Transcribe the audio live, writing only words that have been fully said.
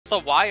the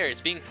wire. It's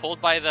being pulled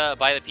by the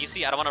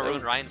PC. I don't want to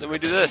ruin Ryan's. Then we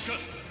do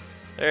this.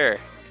 There.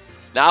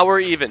 Now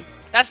we're even.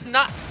 That's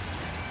not.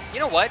 You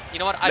know what? You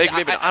know what? I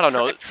don't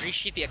know. I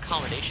appreciate the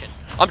accommodation.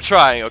 I'm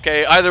trying,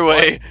 okay? Either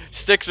way,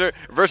 Stxr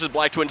versus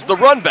Blacktwins, the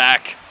run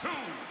back.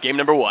 Game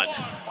number 1.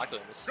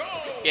 Blacktwins.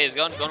 Yeah, he's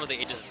going with the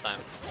Aegis this time.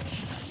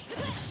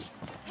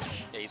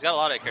 Yeah, he's got a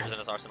lot of characters in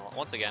his arsenal.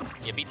 Once again,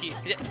 yeah, BT.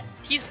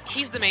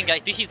 He's the main guy.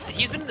 Dude,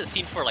 he's been in the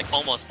scene for like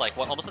almost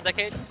a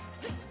decade,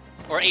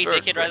 or a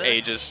decade rather.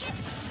 Ages.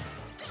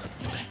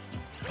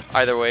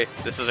 Either way,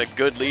 this is a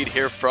good lead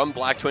here from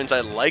Blacktwins.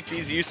 I like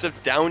these use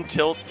of down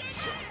tilt.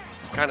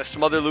 Kind of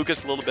smother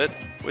Lucas a little bit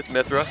with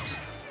Mythra.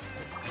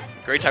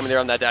 Great timing there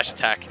on that dash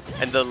attack.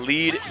 And the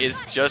lead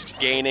is just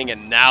gaining,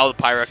 and now the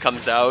Pyra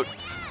comes out.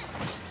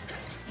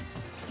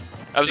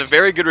 That was a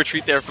very good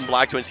retreat there from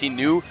Blacktwins. He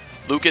knew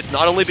Lucas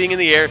not only being in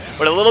the air,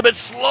 but a little bit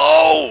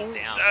slow.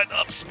 Damn. That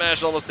up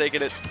smash almost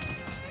taking it.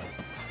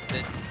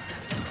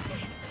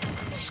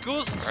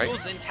 Schools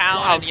right. in town,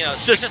 Wow. and, you know,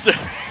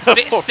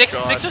 Oh,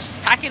 Stxr's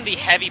packing the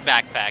heavy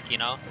backpack, you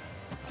know?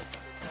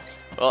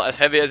 Well, as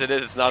heavy as it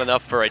is, it's not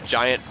enough for a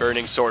giant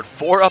burning sword.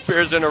 4 up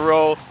airs in a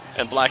row,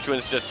 and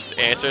Blacktwins just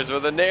answers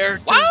with an air.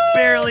 Just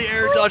barely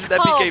air dodged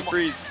that PK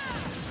freeze.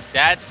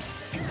 That's...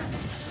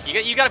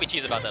 You gotta be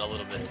cheesed about that a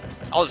little bit.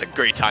 That was a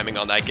great timing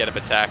on that get-up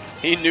attack.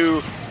 He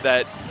knew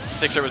that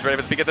Stxr was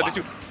ready for the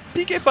PK32.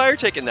 PK Fire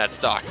taking that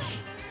stock.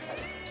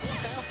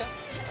 Okay.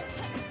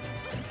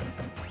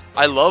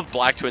 I love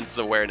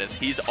Blacktwins' awareness.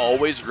 He's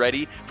always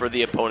ready for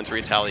the opponent's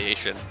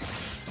retaliation.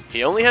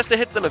 He only has to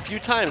hit them a few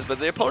times, but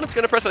the opponent's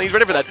going to press on. He's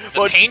ready for that.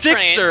 But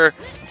Stxr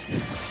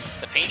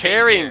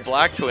carrying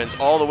Blacktwins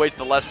all the way to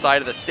the left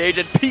side of the stage,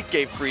 and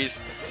PK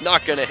Freeze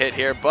not going to hit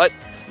here, but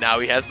now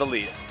he has the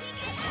lead.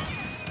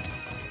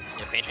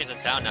 Yeah, Pain Train's in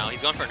town now.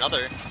 He's going for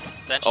another.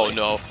 Oh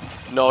no.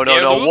 No.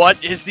 Loops?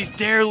 What is these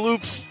dare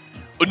loops?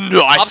 Oh,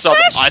 no, I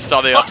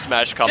saw the up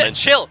smash coming.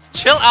 Chill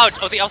out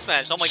of the up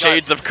smash. Oh my god.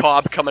 Shades of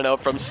Cobb coming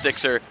out from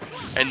Stxr.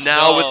 And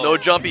now with no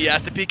jump, he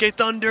has to PK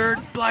Thunder.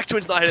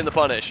 Blacktwins not hitting the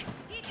punish.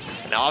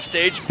 Now off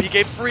stage,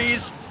 PK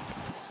Freeze.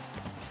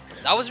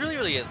 That was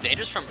really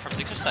dangerous from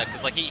Stxr's side,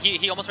 because like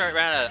he almost ran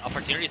out of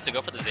opportunities to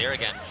go for the Zair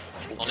again.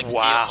 Only go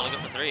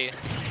for 3.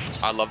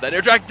 I love that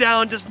air drag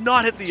down. Does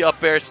not hit the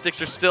up air.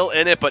 Stxr still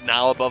in it, but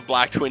now above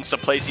Blacktwins, a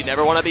place you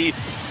never want to be.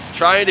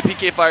 Trying to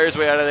PK fire his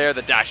way out of there.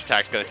 The dash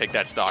attack's going to take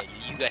that stock.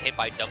 Yeah, you got hit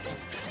by double.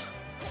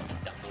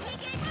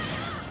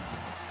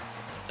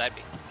 Side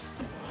B.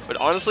 But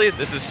honestly,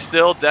 this is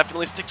still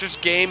definitely Stxr's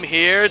game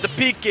here. The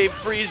PK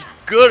Freeze,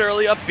 good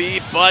early up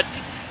B, but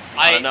it's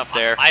not enough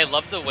there. I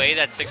love the way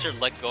that Stxr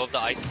let go of the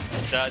ice,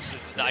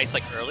 the ice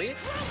like early,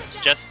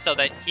 just so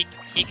that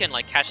he can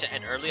like catch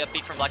an early up B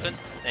from Blacktwins,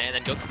 and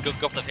then go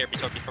for the fair B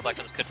before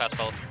Blacktwins could fast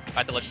forward.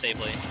 Had to ledge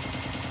safely.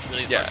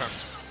 Really smart from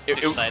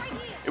Stxr's side.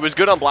 It was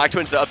good on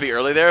Blacktwins to up B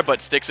early there, but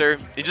Stxr,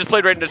 he just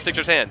played right into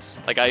Stxr's hands.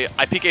 Like I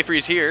PK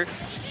Freeze here,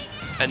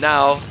 and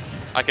now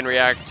I can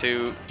react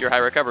to your high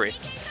recovery.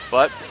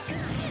 But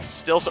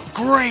still some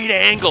great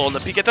angle on the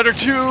PK Thunder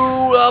 2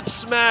 up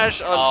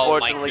smash.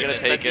 Unfortunately, gonna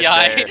take it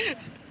there.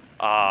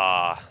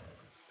 Well,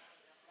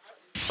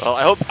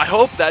 I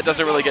hope that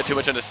doesn't really get too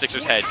much into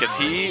Stxr's head, because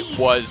he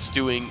was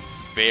doing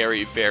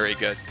very, very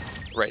good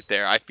right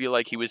there. I feel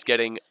like he was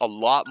getting a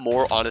lot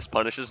more honest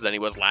punishes than he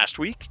was last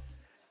week,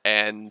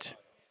 and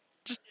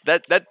just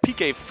that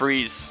PK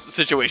Freeze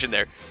situation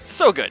there,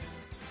 so good.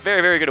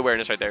 Very, very good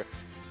awareness right there.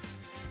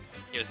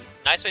 It was a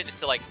nice way just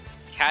to like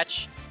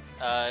catch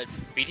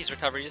BT's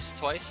recoveries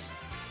twice.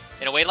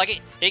 In a way,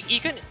 like you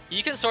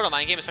can sort of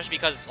mind game, especially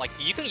because like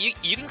you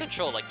can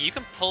control, like you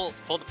can pull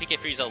the PK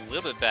Freeze a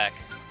little bit back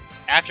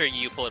after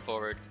you pull it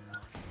forward.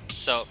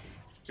 So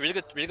really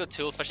good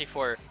tool, especially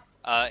for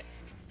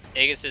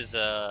Aegis's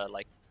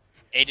like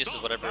Aegis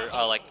is whatever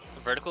like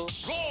vertical,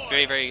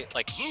 very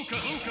like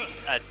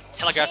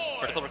telegraphed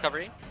vertical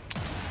recovery.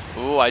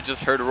 Ooh, I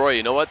just heard Roy.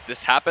 You know what?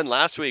 This happened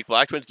last week.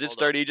 Blacktwins did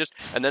start Aegis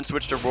and then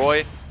switch to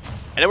Roy,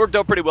 and it worked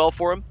out pretty well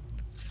for him.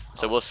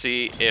 So we'll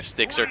see if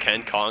Stxr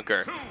can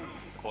conquer.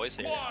 Poise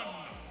here.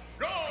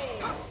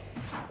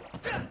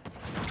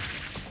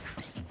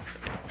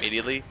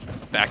 Immediately,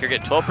 backer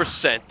get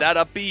 12%. That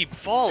up B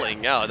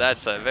falling. Oh,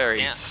 that's a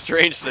very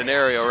strange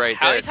scenario right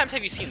there. How many times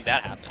have you seen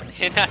that happen?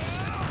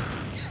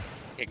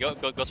 Okay, go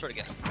for it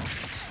again.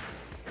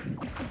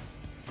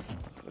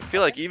 I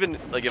feel like even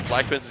like if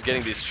Blacktwins is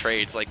getting these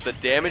trades, like the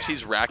damage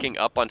he's racking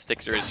up on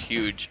Stxr is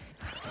huge.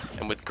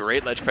 And with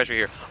great ledge pressure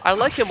here, I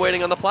like him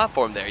waiting on the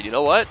platform there. You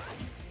know what?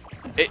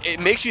 It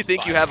makes you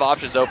think you have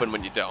options open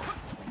when you don't.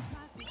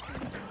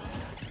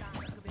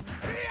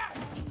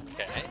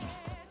 Okay.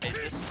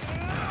 Is this...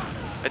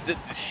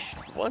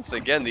 Once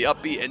again, the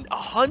up B and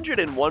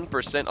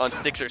 101% on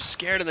Stxr,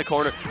 scared in the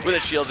corner with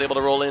his shields, able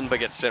to roll in, but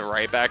gets sent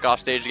right back off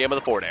stage again with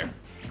a forward air.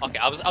 Okay,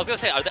 I was gonna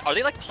say, are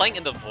they like playing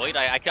in the void?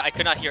 I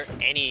could not hear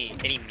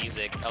any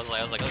music. I was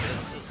like, oh,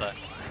 this is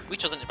we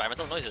chose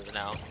environmental noises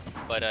now,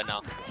 but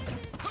no,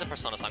 it's a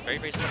Persona song, very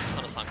similar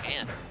Persona song,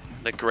 and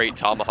the great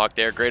Tomahawk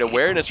there, great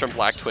awareness from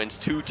Blacktwins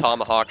to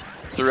Tomahawk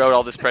throughout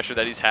all this pressure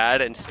that he's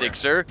had, and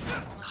Stxr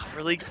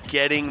really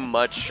getting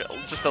much,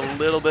 just a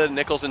little bit of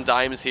nickels and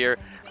dimes here.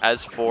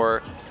 As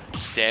for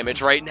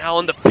damage right now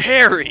on the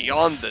parry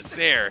on the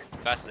Stxr.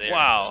 Fast Stxr.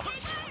 Wow.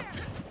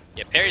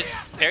 Yeah,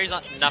 parry's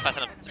not fast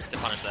enough to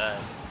punish that.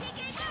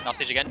 Off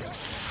stage again.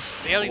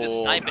 Barely the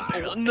snipe.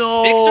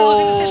 No! Stxr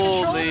losing the stage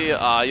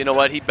control? You know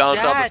what? He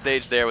bounced off the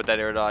stage there with that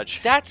air dodge.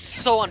 That's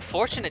so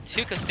unfortunate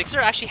too, because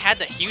Stxr actually had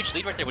that huge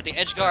lead right there with the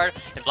edge guard,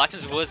 and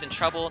Blacktwins was in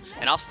trouble,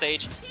 and off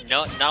stage,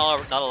 not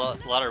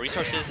a lot of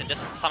resources, and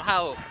just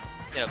somehow,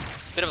 you know,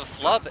 a bit of a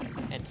flub,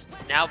 and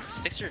now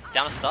Stxr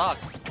down a stock.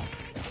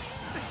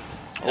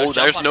 Oh,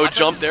 there's no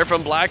jump there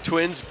from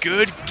Blacktwins.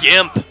 Good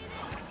gimp.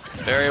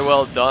 Very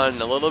well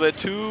done. A little bit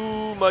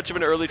too much of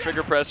an early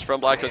trigger press from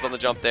Blacktwins on the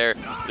jump there,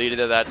 leading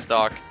to that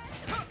stock.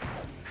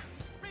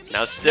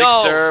 Now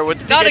Stxr with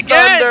the PK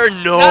Thunder.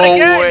 No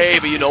way.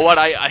 But you know what?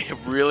 I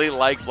really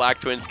like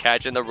Blacktwins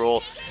catching the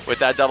roll with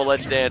that double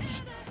edge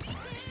dance.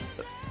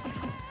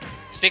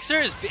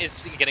 Stxr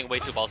is getting way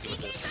too ballsy with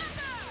this.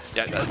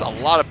 Yeah, that's a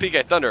lot of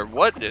PK Thunder.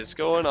 What is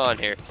going on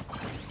here?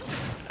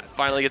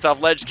 Finally gets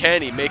off ledge.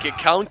 Can he make it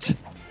count?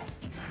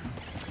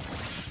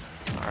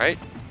 All right.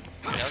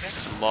 Okay.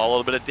 Small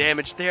little bit of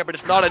damage there, but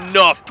it's not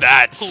enough.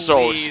 That's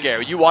so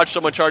scary. You watch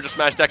someone charge a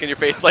smash deck in your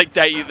face like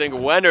that, you think,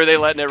 when are they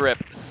letting it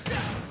rip?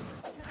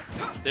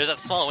 There's that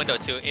small window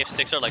too. If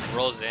Stxr like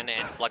rolls in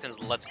and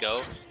Blacktwins lets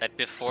go, that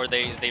before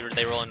they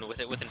roll in with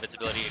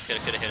invincibility, it could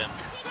have hit him.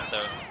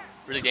 So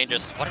really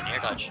dangerous. What an air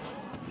dodge.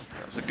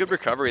 That was a good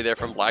recovery there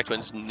from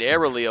Blacktwins,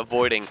 narrowly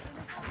avoiding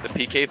the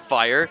PK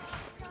fire.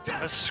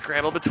 A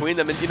scramble between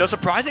them, and you know,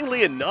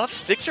 surprisingly enough,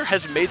 Stxr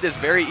has made this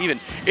very even.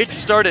 It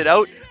started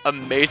out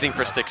amazing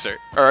for Stxr,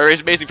 or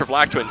amazing for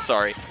Blacktwins,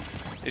 sorry.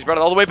 He's brought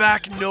it all the way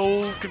back.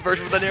 No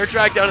conversion with an air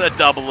drag down to the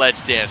double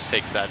edge dance.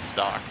 Takes that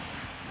stock.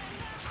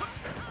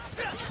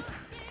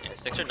 Yeah,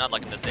 Stxr not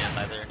liking this dance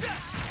either.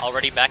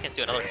 Already back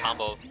into another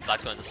combo.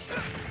 Blacktwins.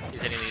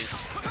 He's hitting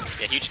these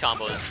huge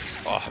combos.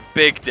 Oh,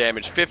 big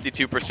damage.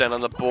 52%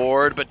 on the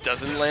board, but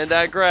doesn't land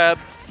that grab.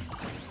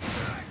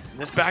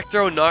 This back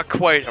throw, not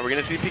quite. Are we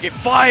going to see PK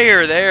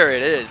fire? There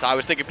it is. I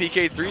was thinking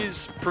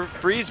PK3's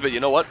freeze, but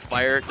you know what?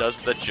 Fire does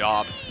the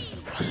job.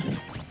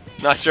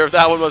 Not sure if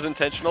that one was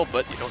intentional,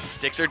 but you know,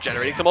 Stxr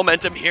generating some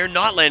momentum here,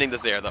 not landing the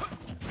Stxr though.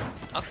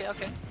 Okay.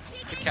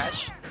 Good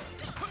catch.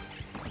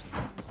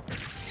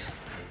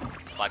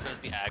 Blacktwins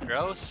the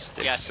aggro.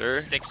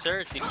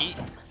 Stxr.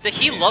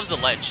 He loves the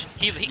ledge.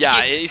 He's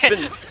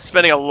been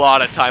spending a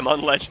lot of time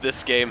on ledge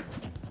this game.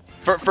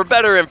 For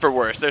better and for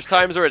worse. There's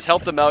times where it's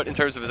helped him out in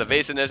terms of his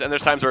evasiveness, and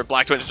there's times where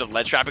Blacktwins is just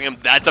ledge trapping him.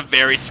 That's a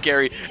very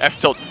scary F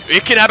tilt.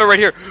 It can happen right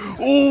here.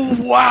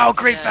 Ooh, wow,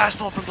 great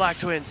fastball from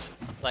Blacktwins.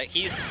 Like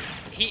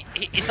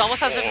it's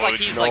almost as if like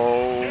he's like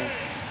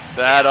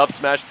that up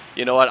smash.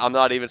 You know what? I'm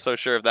not even so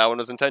sure if that one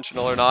was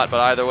intentional or not, but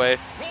either way,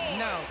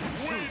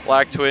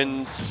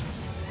 Blacktwins.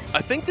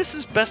 I think this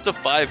is best of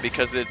 5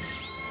 because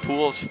it's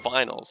Pool's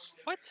finals.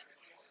 What?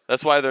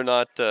 That's why they're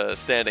not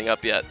standing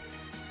up yet.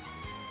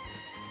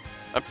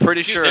 I'm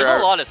pretty sure. There's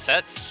a lot of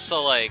sets,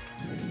 so like,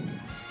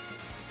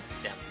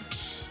 damn.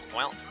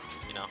 Well,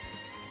 you know.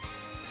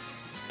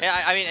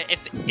 Yeah, I mean,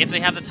 if they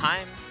have the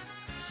time,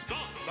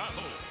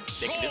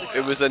 they can do the job.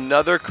 It was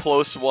another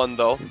close one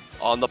though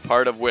on the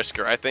part of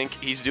Whisker. I think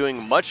he's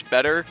doing much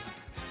better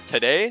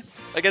today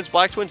against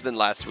Blacktwins than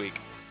last week.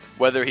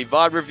 Whether he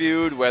VOD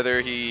reviewed, whether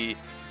he,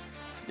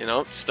 you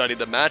know, studied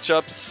the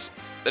matchups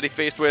that he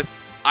faced with,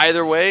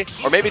 either way,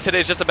 or maybe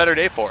today's just a better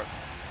day for him.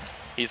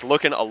 He's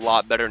looking a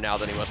lot better now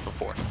than he was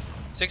before.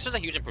 Stxr's a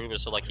huge improver,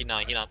 so like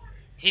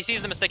he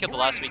sees the mistake of the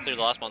last week through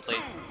the last monthly.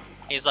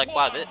 He's like,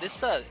 wow,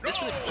 this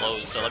really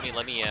blows. So let me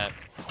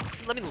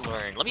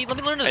learn. Let me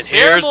learn to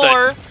Stxr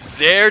more. The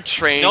Stxr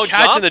train No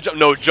catching jump? the jump.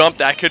 No jump.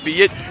 That could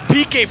be it.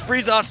 PK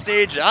freeze off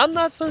stage. I'm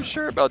not so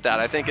sure about that.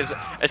 I think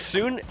as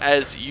soon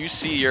as you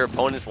see your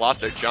opponents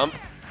lost their jump,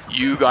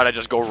 you gotta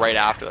just go right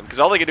after them, because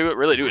all they can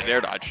really do is air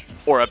dodge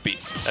or up B.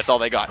 That's all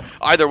they got.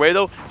 Either way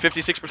though,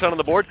 56% on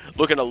the board,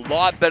 looking a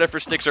lot better for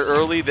Stxr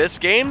early this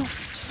game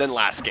than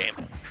last game.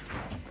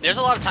 There's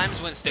a lot of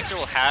times when Stxr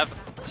will have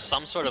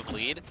some sort of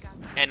lead,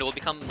 and it will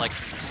become like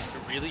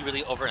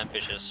really over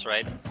ambitious,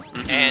 right?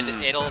 And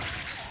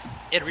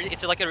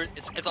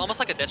it's almost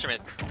like a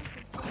detriment,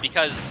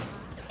 because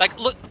like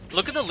look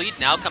at the lead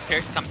now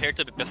compared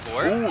to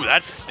before. Ooh,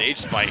 that's stage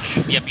spike.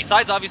 Yeah.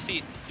 Besides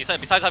obviously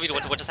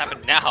what just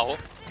happened now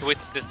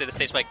with the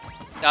stage spike,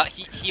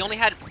 he only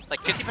had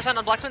like 50%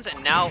 on Blacktwins,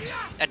 and now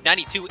at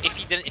 92, if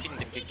he didn't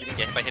get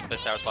hit by the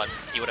Sour Spot,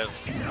 he would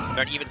have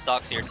earned even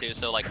stocks here too.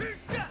 So like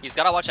he's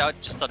gotta watch out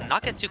just to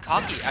not get too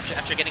cocky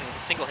after getting a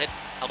single hit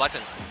on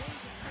Blacktwins.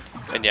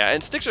 And yeah,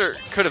 and Stxr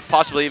could have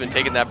possibly even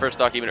taken that first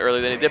stock even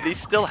earlier than he did, but he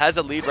still has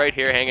a lead right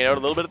here, hanging out a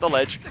little bit at the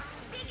ledge.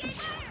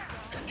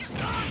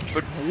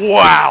 But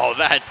wow,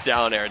 that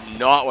down air,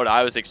 not what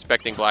I was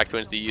expecting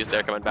Blacktwins to use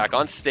there coming back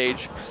on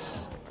stage.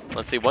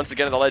 Let's see, once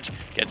again on the ledge,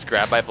 gets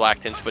grabbed by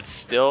Blacktwins, but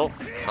still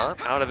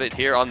out of it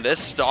here on this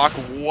stock.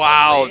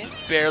 Wow,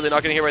 barely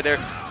not getting hit right there.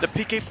 The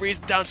PK freeze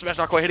down smash,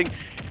 not quite hitting.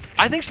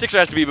 I think Stxr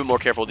has to be a bit more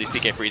careful with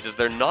these PK freezes.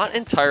 They're not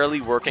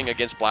entirely working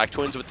against Black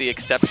Twins, with the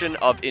exception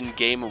of in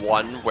Game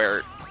 1,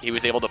 where he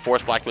was able to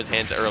force Black Twins'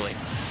 hands early.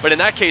 But in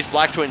that case,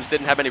 Black Twins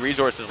didn't have any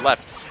resources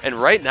left. And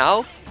right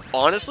now,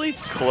 honestly,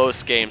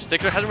 close game.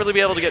 Stxr hasn't really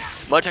been able to get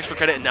much extra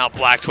credit, and now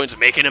Black Twins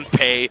making him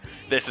pay.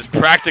 This is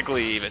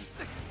practically even.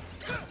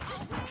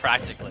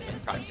 Practically.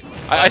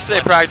 I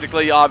say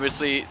practically,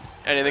 obviously,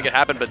 anything can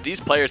happen, but these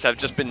players have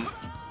just been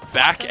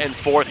back and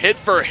forth, hit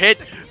for hit,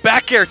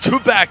 back air to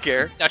back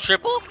air. A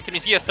triple? Can we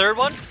see a third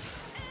one?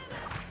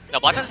 No,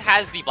 Blacktwins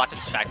has the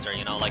Blacktwins factor,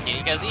 you know, like,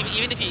 because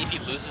even if he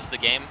loses the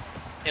game,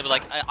 he'll be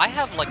like, I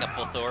have like a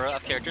plethora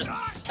of characters.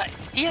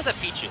 He has a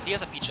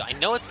Pichu. I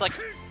know it's like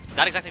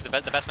not exactly the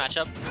best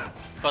matchup,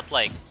 but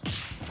like,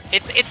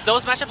 it's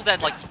those matchups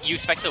that like you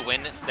expect to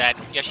win that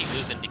you actually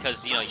lose in,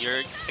 because you know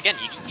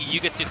you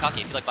get too cocky.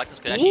 I feel like Blacktwins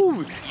could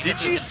actually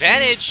use this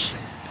advantage.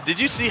 Did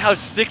you see how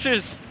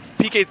Stxr's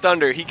PK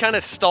Thunder, he kind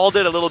of stalled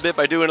it a little bit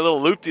by doing a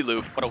little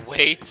loop-de-loop. What a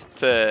wait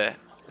to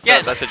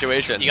stop that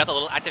situation. You got the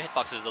little active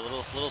hitboxes, the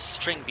little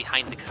string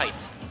behind the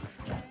kite,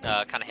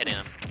 kind of hitting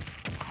him.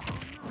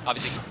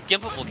 Obviously,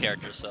 gimpable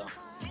characters, so.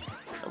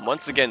 And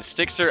once again,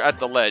 Stxr at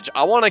the ledge.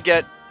 I want to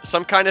get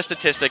some kind of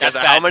statistic as to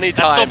bad. how many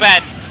times.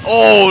 That's so bad.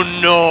 Oh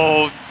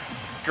no!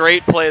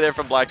 Great play there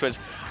from Black Twins.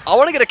 I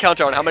want to get a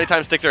counter on how many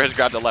times Stxr has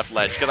grabbed the left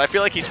ledge, because I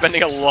feel like he's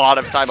spending a lot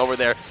of time over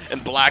there.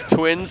 And Black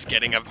Twins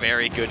getting a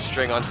very good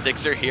string on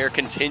Stxr here,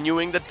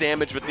 continuing the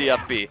damage with the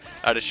up B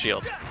out of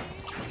shield.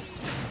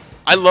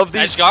 I love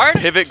these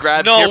pivot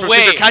grabs here from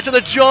Stxr. Catching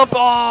the jump.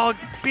 Oh,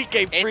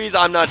 PK freeze.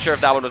 I'm not sure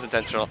if that one was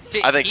intentional.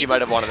 I think he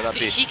might have wanted an up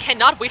B. He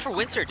cannot wait for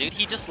winter, dude.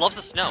 He just loves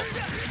the snow.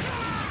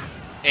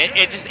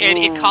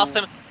 It cost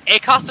him.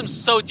 It cost him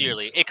so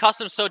dearly.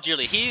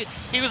 He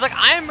was like,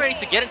 I am ready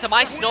to get into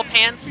my snow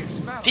pants.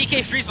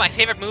 PK freeze, my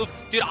favorite move,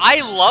 dude.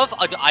 I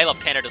love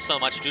Canada so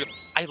much, dude.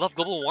 I love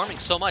global warming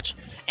so much,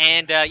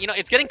 and you know,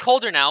 it's getting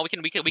colder now. We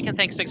can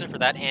thank Stxr for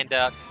that, and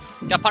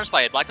got punished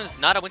by it. Blacktwins is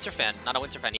not a winter fan.